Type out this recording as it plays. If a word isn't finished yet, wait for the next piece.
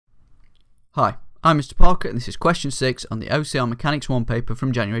Hi, I'm Mr. Parker and this is question 6 on the OCR Mechanics 1 paper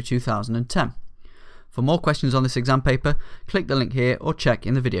from January 2010. For more questions on this exam paper, click the link here or check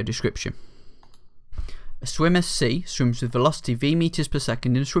in the video description. A swimmer C swims with velocity v meters per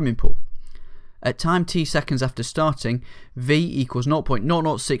second in a swimming pool. At time t seconds after starting, v equals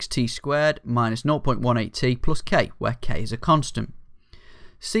 0.006 t squared minus 0.18 t plus k, where k is a constant.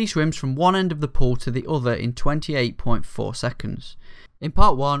 C swims from one end of the pool to the other in 28.4 seconds. In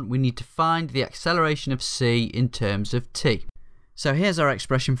part 1, we need to find the acceleration of C in terms of t. So here's our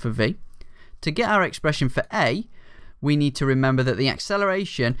expression for v. To get our expression for A, we need to remember that the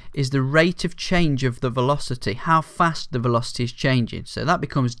acceleration is the rate of change of the velocity, how fast the velocity is changing. So that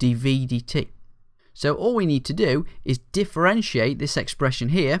becomes dv dt. So all we need to do is differentiate this expression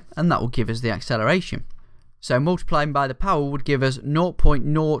here, and that will give us the acceleration. So multiplying by the power would give us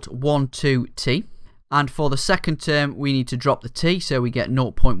 0.012 t. And for the second term, we need to drop the t, so we get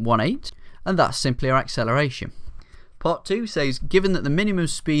 0.18, and that's simply our acceleration. Part 2 says, given that the minimum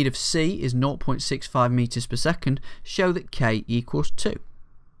speed of c is 0.65 meters per second, show that k equals 2.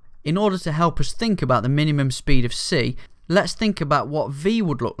 In order to help us think about the minimum speed of c, let's think about what v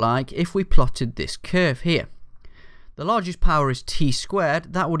would look like if we plotted this curve here. The largest power is t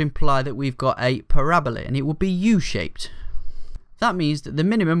squared. That would imply that we've got a parabola, and it would be u-shaped. That means that the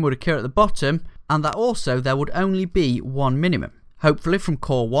minimum would occur at the bottom, and that also there would only be one minimum. Hopefully from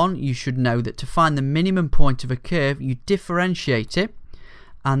core 1 you should know that to find the minimum point of a curve you differentiate it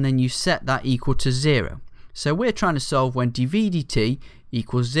and then you set that equal to 0. So we're trying to solve when dv dt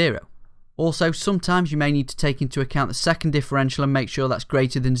equals 0. Also sometimes you may need to take into account the second differential and make sure that's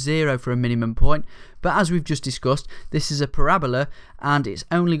greater than 0 for a minimum point, but as we've just discussed, this is a parabola and it's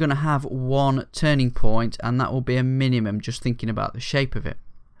only going to have one turning point, and that will be a minimum, just thinking about the shape of it.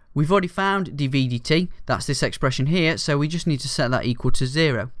 We've already found dv dt, that's this expression here, so we just need to set that equal to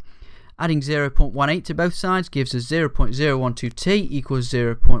 0. Adding 0.18 to both sides gives us 0.012t equals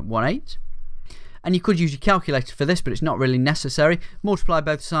 0.18. And you could use your calculator for this, but it's not really necessary. Multiply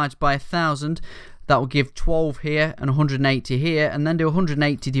both sides by 1000, that will give 12 here and 180 here, and then do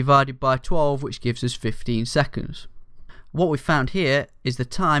 180 divided by 12, which gives us 15 seconds. What we found here is the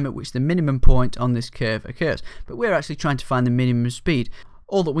time at which the minimum point on this curve occurs, but we're actually trying to find the minimum speed.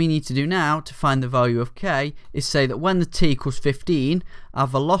 All that we need to do now to find the value of k is say that when the t equals 15, our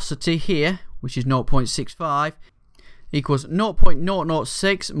velocity here, which is 0.65, equals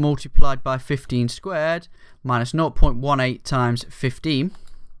 0.006 multiplied by 15 squared minus 0.18 times 15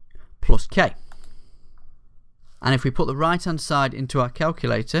 plus k. And if we put the right hand side into our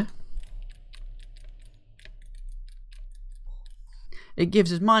calculator, it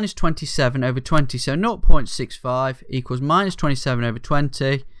gives us minus 27 over 20, so 0.65 equals minus 27 over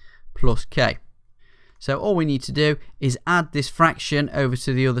 20 plus k. So all we need to do is add this fraction over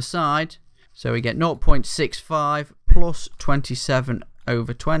to the other side, so we get 0.65 plus 27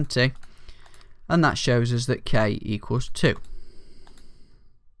 over 20, and that shows us that k equals 2.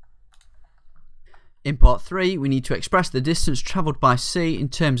 In part 3, we need to express the distance travelled by c in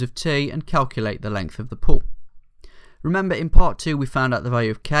terms of t and calculate the length of the pool. Remember, in part 2 we found out the value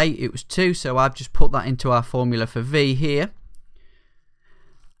of k, it was 2, so I've just put that into our formula for v here.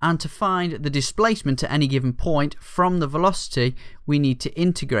 And to find the displacement at any given point from the velocity, we need to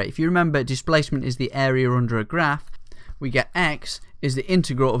integrate. If you remember, displacement is the area under a graph. We get x is the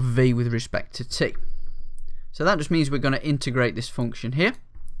integral of v with respect to t. So that just means we're going to integrate this function here.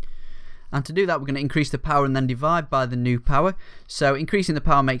 And to do that, we're going to increase the power and then divide by the new power. So increasing the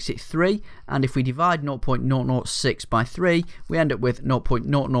power makes it 3, and if we divide 0.006 by 3, we end up with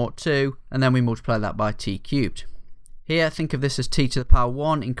 0.002, and then we multiply that by t cubed. Here, think of this as t to the power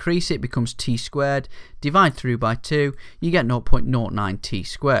 1, increase it, becomes t squared, divide through by 2, you get 0.09 t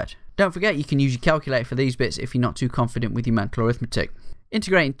squared. Don't forget you can use your calculator for these bits if you're not too confident with your mental arithmetic.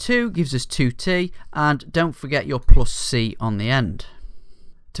 Integrating 2 gives us 2t, and don't forget your plus c on the end.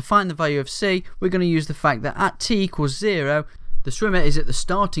 To find the value of c, we're going to use the fact that at t equals 0, the swimmer is at the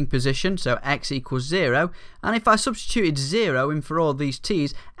starting position, so x equals 0, and if I substituted 0 in for all these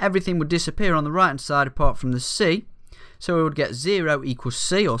t's, everything would disappear on the right hand side apart from the c, so we would get 0 equals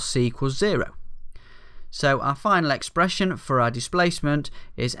c, or c equals 0. So our final expression for our displacement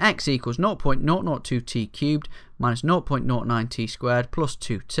is x equals 0.002t cubed minus 0.09t squared plus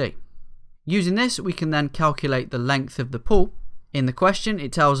 2t. Using this, we can then calculate the length of the pool. In the question,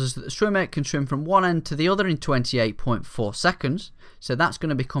 it tells us that the swimmer can swim from one end to the other in 28.4 seconds, so that's going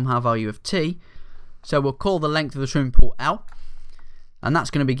to become our value of t. So we'll call the length of the swimming pool L, and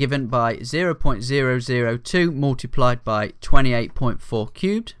that's going to be given by 0.002 multiplied by 28.4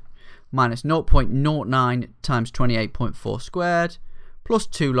 cubed minus 0.09 times 28.4 squared plus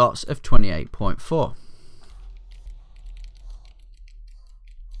 2 lots of 28.4.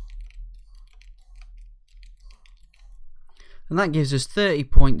 And that gives us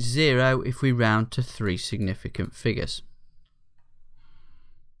 30.0 if we round to 3 significant figures.